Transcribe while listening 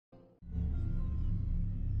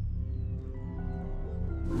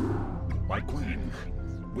My queen,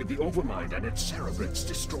 with the Overmind and its cerebrates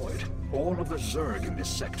destroyed, all of the Zerg in this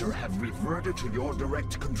sector have reverted to your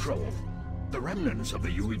direct control. The remnants of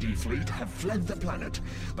the UED fleet have fled the planet,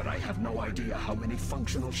 but I have no idea how many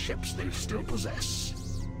functional ships they still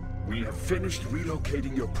possess. We have finished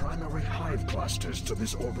relocating your primary hive clusters to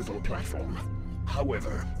this orbital platform.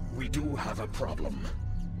 However, we do have a problem.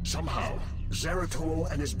 Somehow,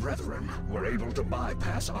 Zeratul and his brethren were able to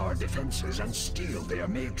bypass our defenses and steal their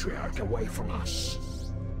matriarch away from us.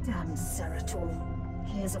 Damn Zeratul.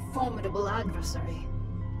 He is a formidable adversary.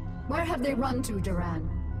 Where have they run to, Duran?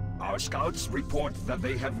 Our scouts report that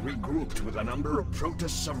they have regrouped with a number of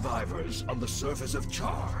Protist survivors on the surface of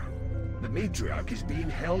Char. The matriarch is being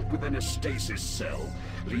held within a stasis cell,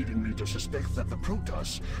 leading me to suspect that the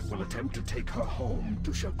Protoss will attempt to take her home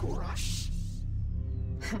to Shakuras.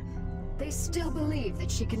 They still believe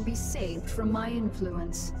that she can be saved from my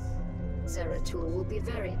influence. Zeratul will be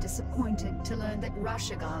very disappointed to learn that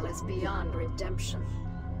Rashagal is beyond redemption.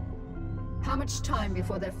 How much time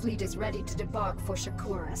before their fleet is ready to debark for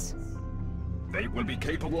Shakuras? They will be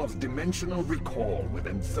capable of dimensional recall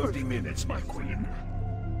within 30 minutes, my queen.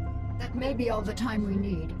 That may be all the time we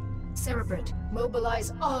need. Cerebrate,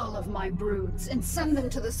 mobilize all of my broods and send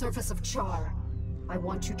them to the surface of Char. I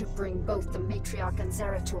want you to bring both the Matriarch and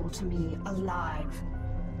Zeratul to me alive.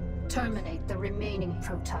 Terminate the remaining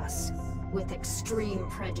Protoss with extreme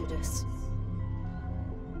prejudice.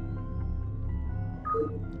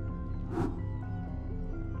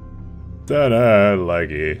 Ta-da,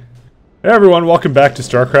 laggy. Hey everyone, welcome back to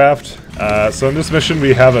Starcraft. So in this mission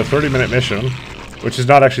we have a 30-minute mission, which is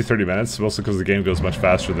not actually 30 minutes, mostly because the game goes much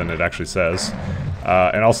faster than it actually says.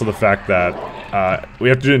 And also the fact that we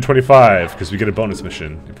have to do it in 25, because we get a bonus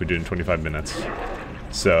mission if we do it in 25 minutes.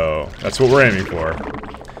 So that's what we're aiming for.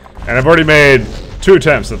 And I've already made 2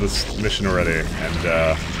 attempts at this mission already,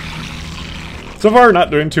 and so far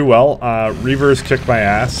not doing too well. Reavers kicked my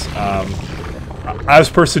ass. As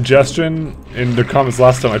per suggestion in the comments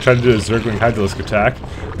last time, I tried to do a Zergling Hydralisk attack.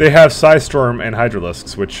 They have Psystorm and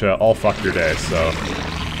Hydralisks, which all fuck your day. So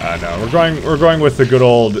no, we're going with the good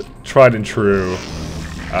old tried and true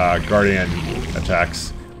Guardian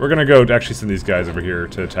attacks. We're gonna go actually send these guys over here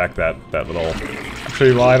to attack that little.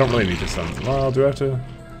 Actually, well, I don't really need to send. Well, do I have to?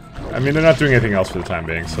 I mean, they're not doing anything else for the time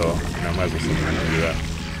being, so you know, might as well send them to do that.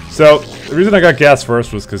 So, the reason I got gas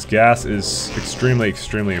first was because gas is extremely,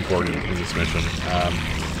 extremely important in this mission.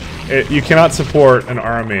 You cannot support an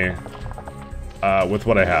army with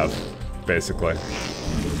what I have, basically.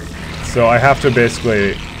 So I have to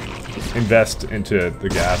basically invest into the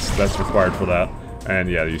gas that's required for that. And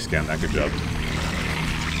yeah, you scanned that, good job.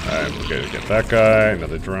 Alright, we're gonna get that guy,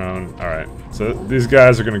 another drone. Alright, so these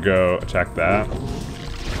guys are gonna go attack that.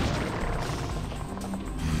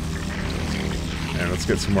 And let's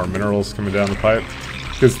get some more minerals coming down the pipe.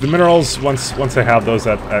 Because the minerals, once I have those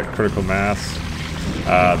at critical mass,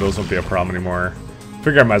 those won't be a problem anymore.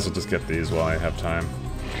 Figure I might as well just get these while I have time.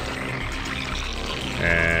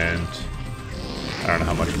 And I don't know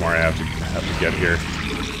how much more I have to get here.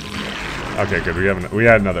 Okay, good. We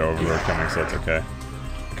had another overlord coming, so that's okay.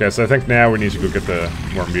 Okay, so I think now we need to go get the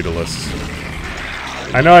more mutalisks.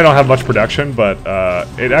 I know I don't have much production, but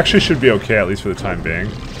it actually should be okay, at least for the time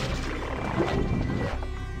being.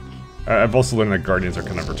 I've also learned that Guardians are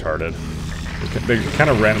kind of retarded. They kind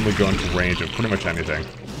of randomly go into range of pretty much anything.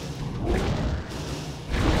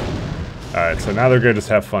 Alright, so now they're going to just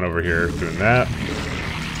have fun over here doing that.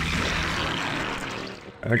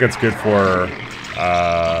 I think that's good for...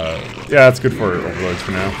 yeah, that's good for overlords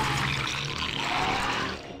for now.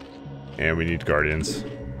 And we need Guardians.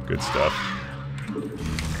 Good stuff.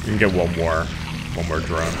 We can get one more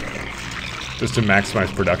drone. Just to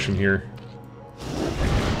maximize production here.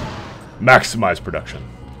 Maximize production.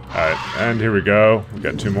 Alright, and here we go. We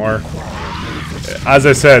got 2 more. As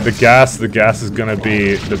I said, the gas is gonna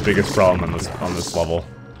be the biggest problem on this level.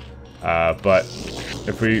 But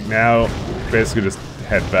if we now basically just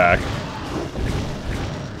head back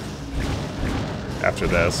after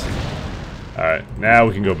this. Alright, now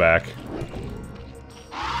we can go back.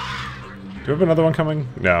 Do we have another one coming?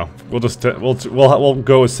 No. We'll just we'll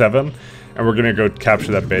go with 7, and we're gonna go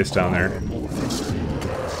capture that base down there.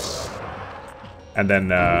 And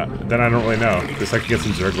then I don't really know. Guess I can get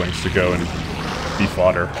some Zerglings to go and be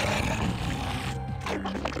fodder.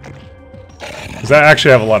 Because I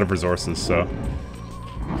actually have a lot of resources, so.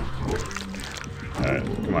 Alright,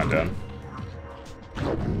 come on down.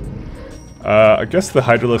 I guess the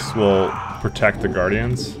Hydralisks will protect the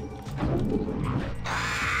Guardians.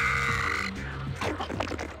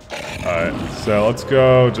 Alright, so let's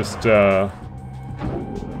go just, I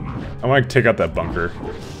want to take out that bunker.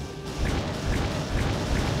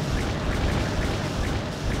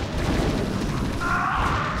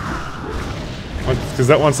 because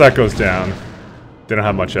that once that goes down, they don't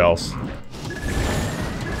have much else.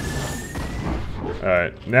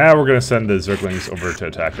 Alright, now we're gonna send the Zerglings over to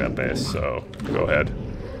attack that base, so go ahead.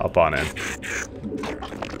 Hop on in.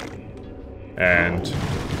 And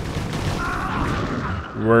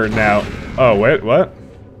we're now... Oh, wait, what?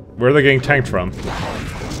 Where are they getting tanked from?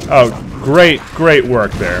 Oh, great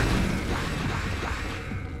work there.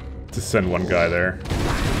 To send one guy there.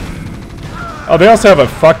 Oh, they also have a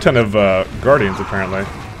fuck ton of Guardians, apparently.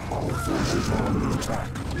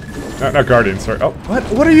 Not Guardians, sorry. Oh,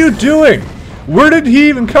 what are you doing? Where did he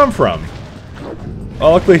even come from?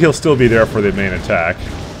 Well, luckily he'll still be there for the main attack.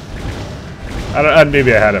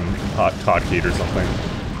 Maybe I had him hotkeyed or something.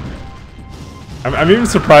 I'm even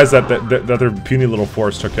surprised that their puny little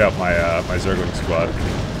force took out my my Zergling squad.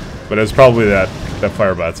 But it was probably that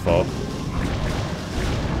Firebat's fault.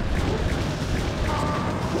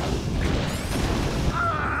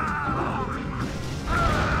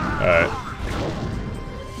 Alright.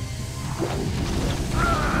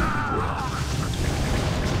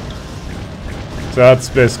 So that's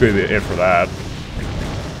basically it for that.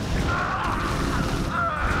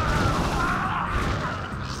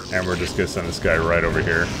 And we're just gonna send this guy right over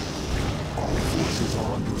here.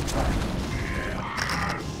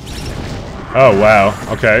 Oh, wow.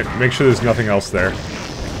 Okay, make sure there's nothing else there.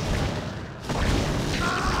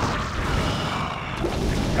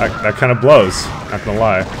 That kind of blows, not gonna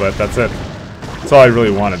lie, but that's it. That's all I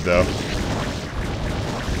really wanted, though.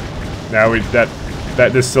 Now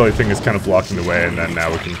this silly thing is kind of blocking the way, and then now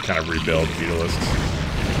we can kind of rebuild Beetalisks.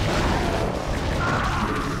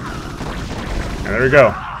 And there we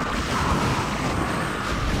go.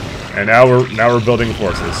 And now we're building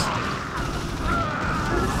forces.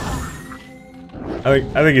 I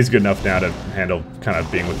think he's good enough now to handle kind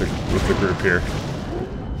of being with the group here.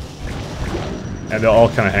 And they'll all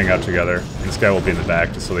kind of hang out together. This guy will be in the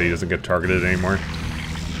back just so that he doesn't get targeted anymore.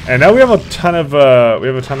 And now we have a ton of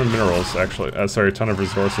minerals actually. Sorry, a ton of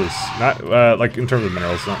resources. Not like in terms of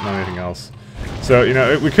minerals, not anything else. So you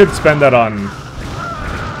know we could spend that on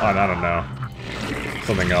I don't know,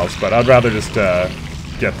 something else. But I'd rather just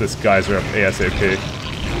get this geyser up ASAP.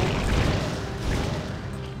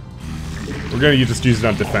 We're gonna just use it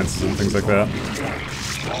on defenses and things like that.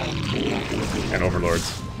 And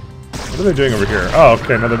overlords. What are they doing over here? Oh,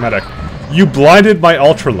 okay, another medic. You blinded my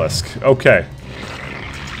Ultralisk. Okay.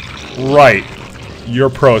 Right. You're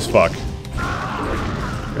pro as fuck.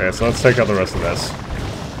 Okay, so let's take out the rest of this.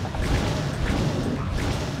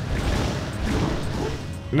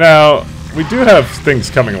 Now, we do have things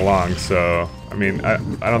coming along, so... I mean, I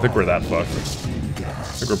don't think we're that fucked. I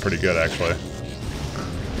think we're pretty good, actually.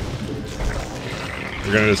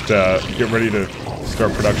 We're gonna just get ready to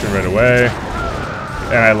start production right away.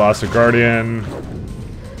 And I lost a Guardian.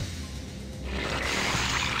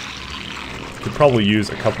 Could probably use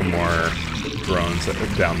a couple more drones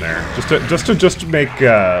down there, just to make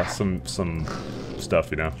some stuff,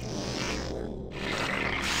 you know.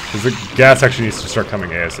 Because the gas actually needs to start coming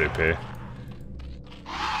ASAP.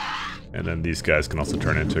 And then these guys can also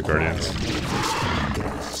turn into Guardians.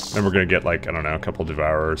 Then we're gonna get like, I don't know, a couple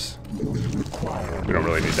Devourers. We don't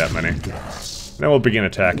really need that many. Then we'll begin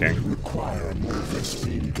attacking.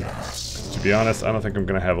 To be honest, I don't think I'm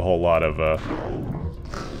gonna have a whole lot of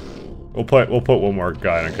We'll put one more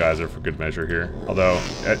guy in a geyser for good measure here. Although,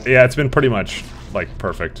 yeah, it's been pretty much like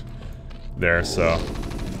perfect there. So,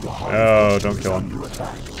 oh, don't kill him.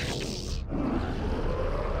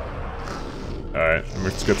 All right,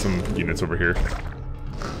 let's get some units over here.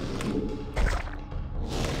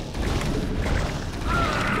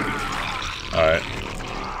 All right,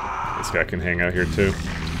 this guy can hang out here too.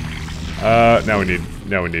 Now we need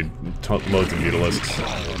loads of Mutalisks.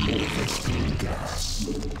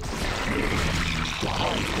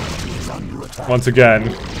 Once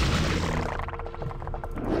again,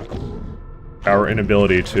 our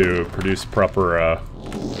inability to produce proper.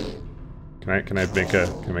 Can I make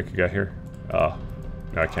a guy here? Oh,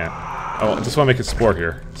 no, I can't. Oh, I just want to make a spore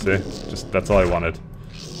here. See, that's all I wanted.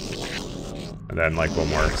 And then like one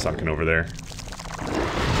more sunken over there.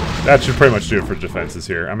 That should pretty much do it for defenses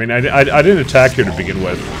here. I mean, I didn't attack here to begin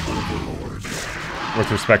with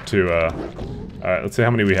respect to. Alright, let's see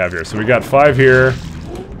how many we have here. So we got 5 here.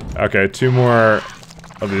 Okay, 2 more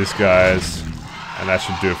of these guys, and that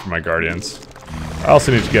should do it for my Guardians. I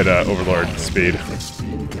also need to get Overlord speed.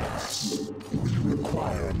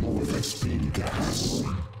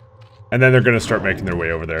 And then they're going to start making their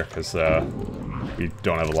way over there, because we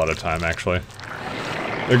don't have a lot of time, actually.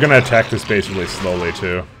 They're going to attack this base really slowly,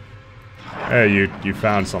 too. Hey, you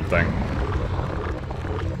found something.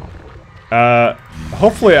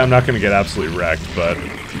 hopefully I'm not going to get absolutely wrecked, but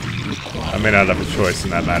I may not have a choice in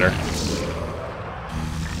that matter.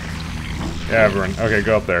 Yeah, everyone. Okay,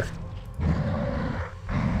 go up there.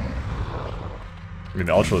 I mean,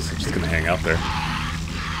 the Ultralisk is just going to hang out there.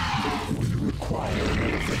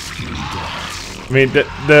 I mean,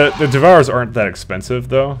 the Devourers aren't that expensive,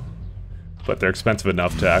 though. But they're expensive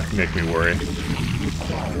enough to make me worry.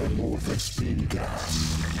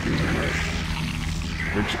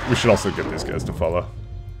 We should also get these guys to follow.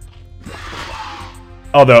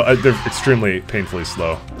 Although, they're extremely painfully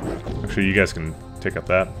slow. Actually, you guys can take up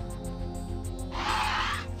that.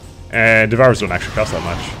 And Devourers don't actually cost that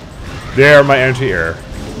much. They're my anti-air.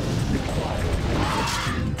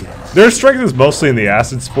 Their strength is mostly in the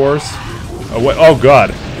acid spores. Oh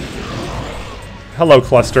god. Hello,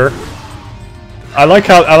 cluster. I like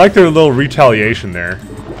their little retaliation there.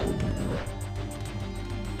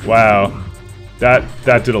 Wow. That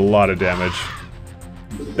did a lot of damage.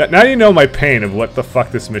 Now you know my pain of what the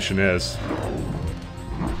fuck this mission is.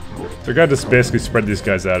 So I gotta just basically spread these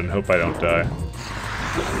guys out and hope I don't die.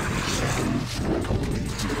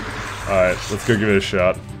 Alright, let's go give it a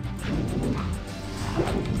shot.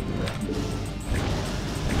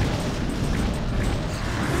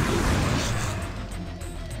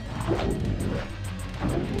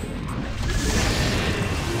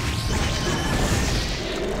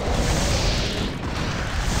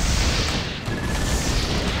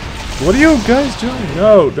 What are you guys doing?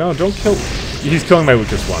 No, don't kill. He's killing my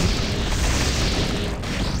weakest one.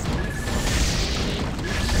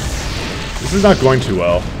 This is not going too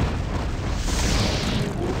well.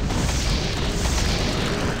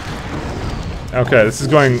 Okay, this is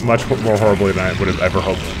going much more horribly than I would have ever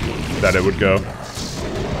hoped that it would go.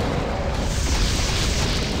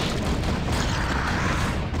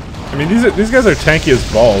 I mean, these guys are tanky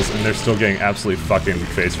as balls, and they're still getting absolutely fucking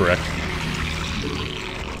face wrecked.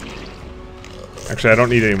 Actually, I don't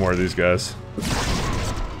need any more of these guys.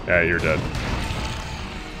 Yeah, you're dead.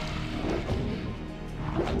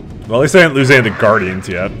 Well, at least I didn't lose any of the Guardians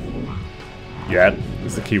yet. Yet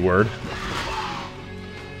is the key word.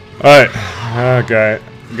 Alright. Okay.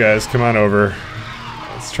 Guys, come on over.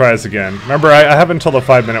 Let's try this again. Remember, I have until the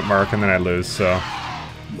 5-minute mark and then I lose, so...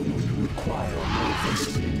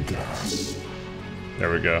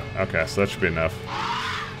 There we go. Okay, so that should be enough.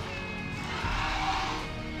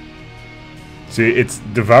 See, it's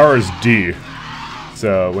Devourer's D.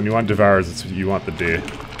 So, when you want Devourers, you want the D.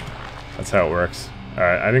 That's how it works.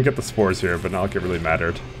 Alright, I didn't get the spores here, but not like it really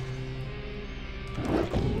mattered.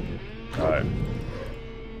 Alright.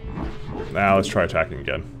 Now let's try attacking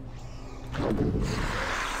again.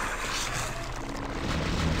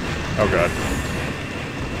 Oh god.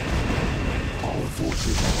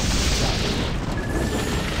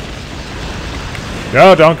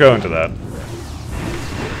 No, don't go into that.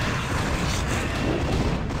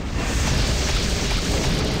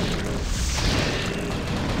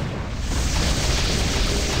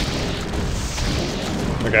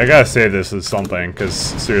 Okay, I gotta save this as something, because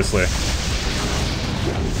seriously.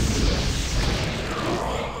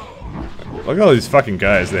 Look at all these fucking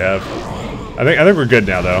guys they have. I think we're good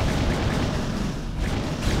now, though.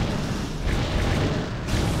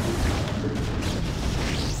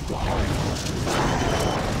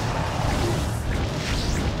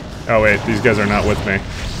 Oh wait, these guys are not with me.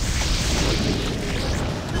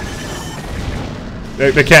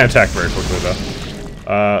 They can't attack very quickly, though.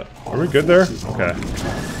 Are we good there? Okay.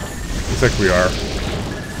 Looks like we are.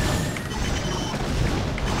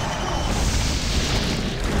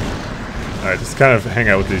 Alright, just kind of hang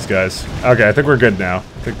out with these guys. Okay, I think we're good now.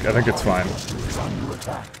 I think it's fine.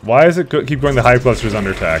 Why is it keep going the hive cluster's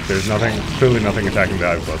under attack? There's nothing, clearly nothing attacking the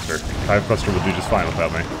hive cluster. Hive cluster will do just fine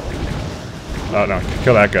without me. Oh no,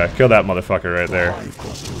 kill that guy. Kill that motherfucker right there.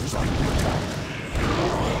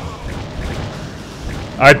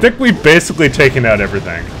 I think we've basically taken out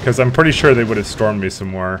everything, because I'm pretty sure they would have stormed me some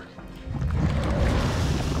more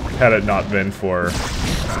had it not been for...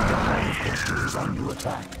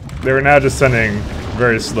 They were now just sending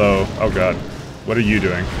very slow... Oh god. What are you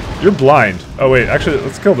doing? You're blind. Oh wait, actually,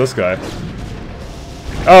 let's kill this guy.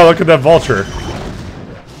 Oh, look at that vulture.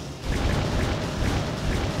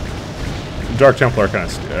 Dark Templar kind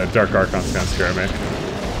of... Dark Archons kind of scare me.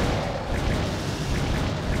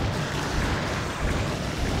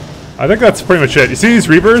 I think that's pretty much it. You see these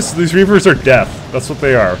Reavers? These Reavers are death. That's what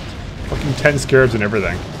they are. Fucking 10 scarabs and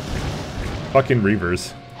everything. Fucking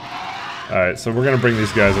Reavers. Alright, so we're gonna bring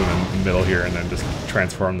these guys in the middle here and then just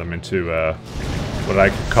transform them into what I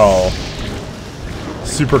could call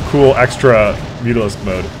super cool extra Mutalisk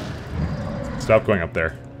mode. Stop going up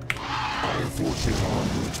there.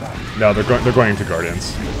 No, they're going into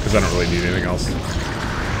Guardians because I don't really need anything else.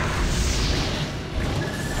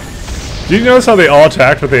 Do you notice how they all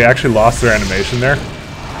attacked, but they actually lost their animation there?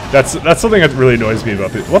 That's something that really annoys me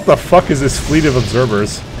about it. What the fuck is this fleet of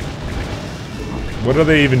observers? What are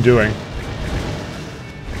they even doing?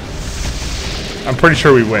 I'm pretty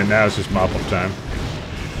sure we win. Now it's just mop-up time.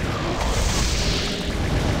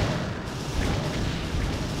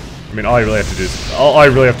 I mean, all I really have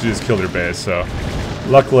to do is kill their base. So,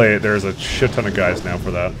 luckily, there's a shit ton of guys now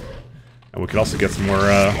for that, and we can also get some more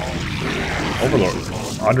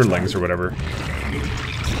underlings or whatever.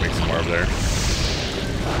 Make some more over there.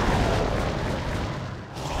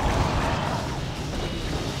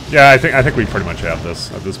 Yeah, I think we pretty much have this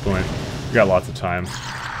at this point. We got lots of time.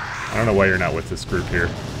 I don't know why you're not with this group here.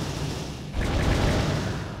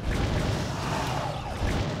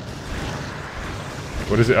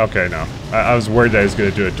 What is it? Okay, no. I was worried that I was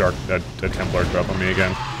going to do a Templar drop on me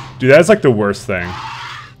again. Dude, that's like the worst thing.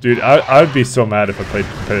 Dude, I would be so mad if I played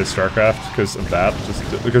competitive Starcraft because of that. Just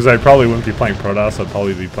because I probably wouldn't be playing Protoss, I'd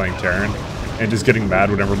probably be playing Terran. And just getting mad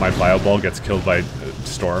whenever my bio ball gets killed by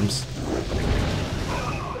storms.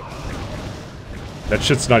 That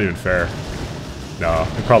shit's not even fair. No,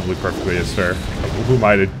 it probably perfectly is fair. Who am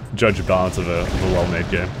I to judge the balance of a well-made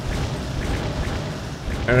game?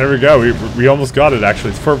 And there we go. We almost got it,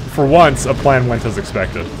 actually. For once, a plan went as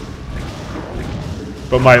expected.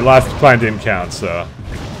 But my last plan didn't count, so...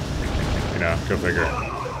 You know, go figure.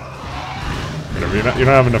 Whatever, you don't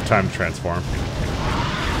have enough time to transform.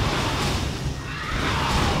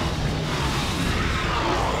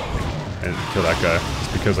 And kill that guy,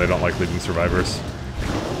 just because I don't like leaving survivors.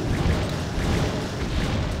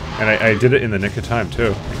 And I did it in the nick of time,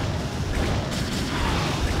 too.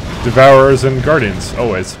 Devourers and Guardians,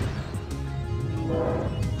 always.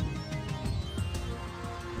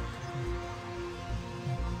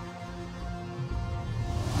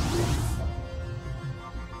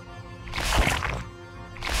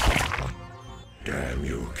 Damn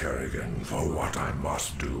you, Kerrigan, for what I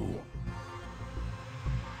must do.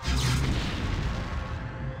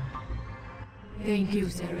 Thank you,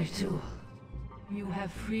 Zeratul. You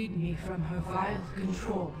have freed me from her vile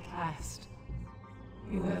control at last.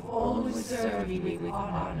 You have always served me with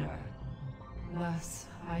honor. Thus,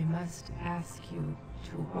 I must ask you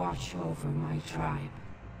to watch over my tribe.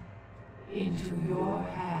 Into your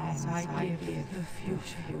hands I give the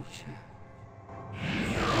future.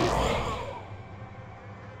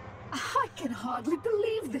 I can hardly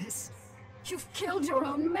believe this. You've killed your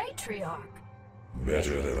own matriarch.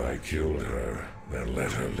 Better that I killed her than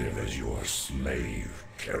let her live as your slave,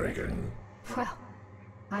 Kerrigan. Well,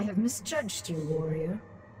 I have misjudged you, warrior.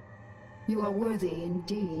 You are worthy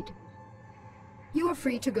indeed. You are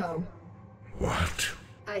free to go. What?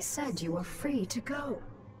 I said you are free to go.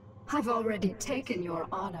 I've already taken your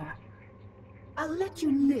honor. I'll let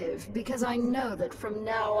you live because I know that from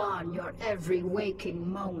now on your every waking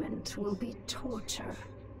moment will be torture.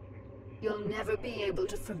 You'll never be able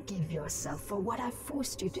to forgive yourself for what I've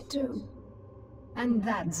forced you to do. And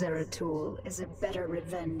that, Zeratul, is a better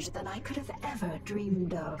revenge than I could have ever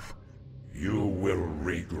dreamed of. You will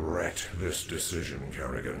regret this decision,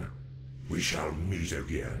 Kerrigan. We shall meet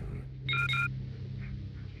again.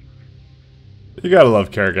 You gotta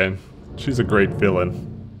love Kerrigan. She's a great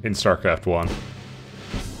villain in StarCraft 1.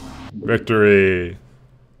 Victory!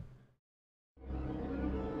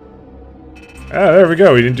 Ah, there we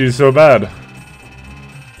go. We didn't do so bad.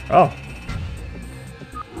 Oh,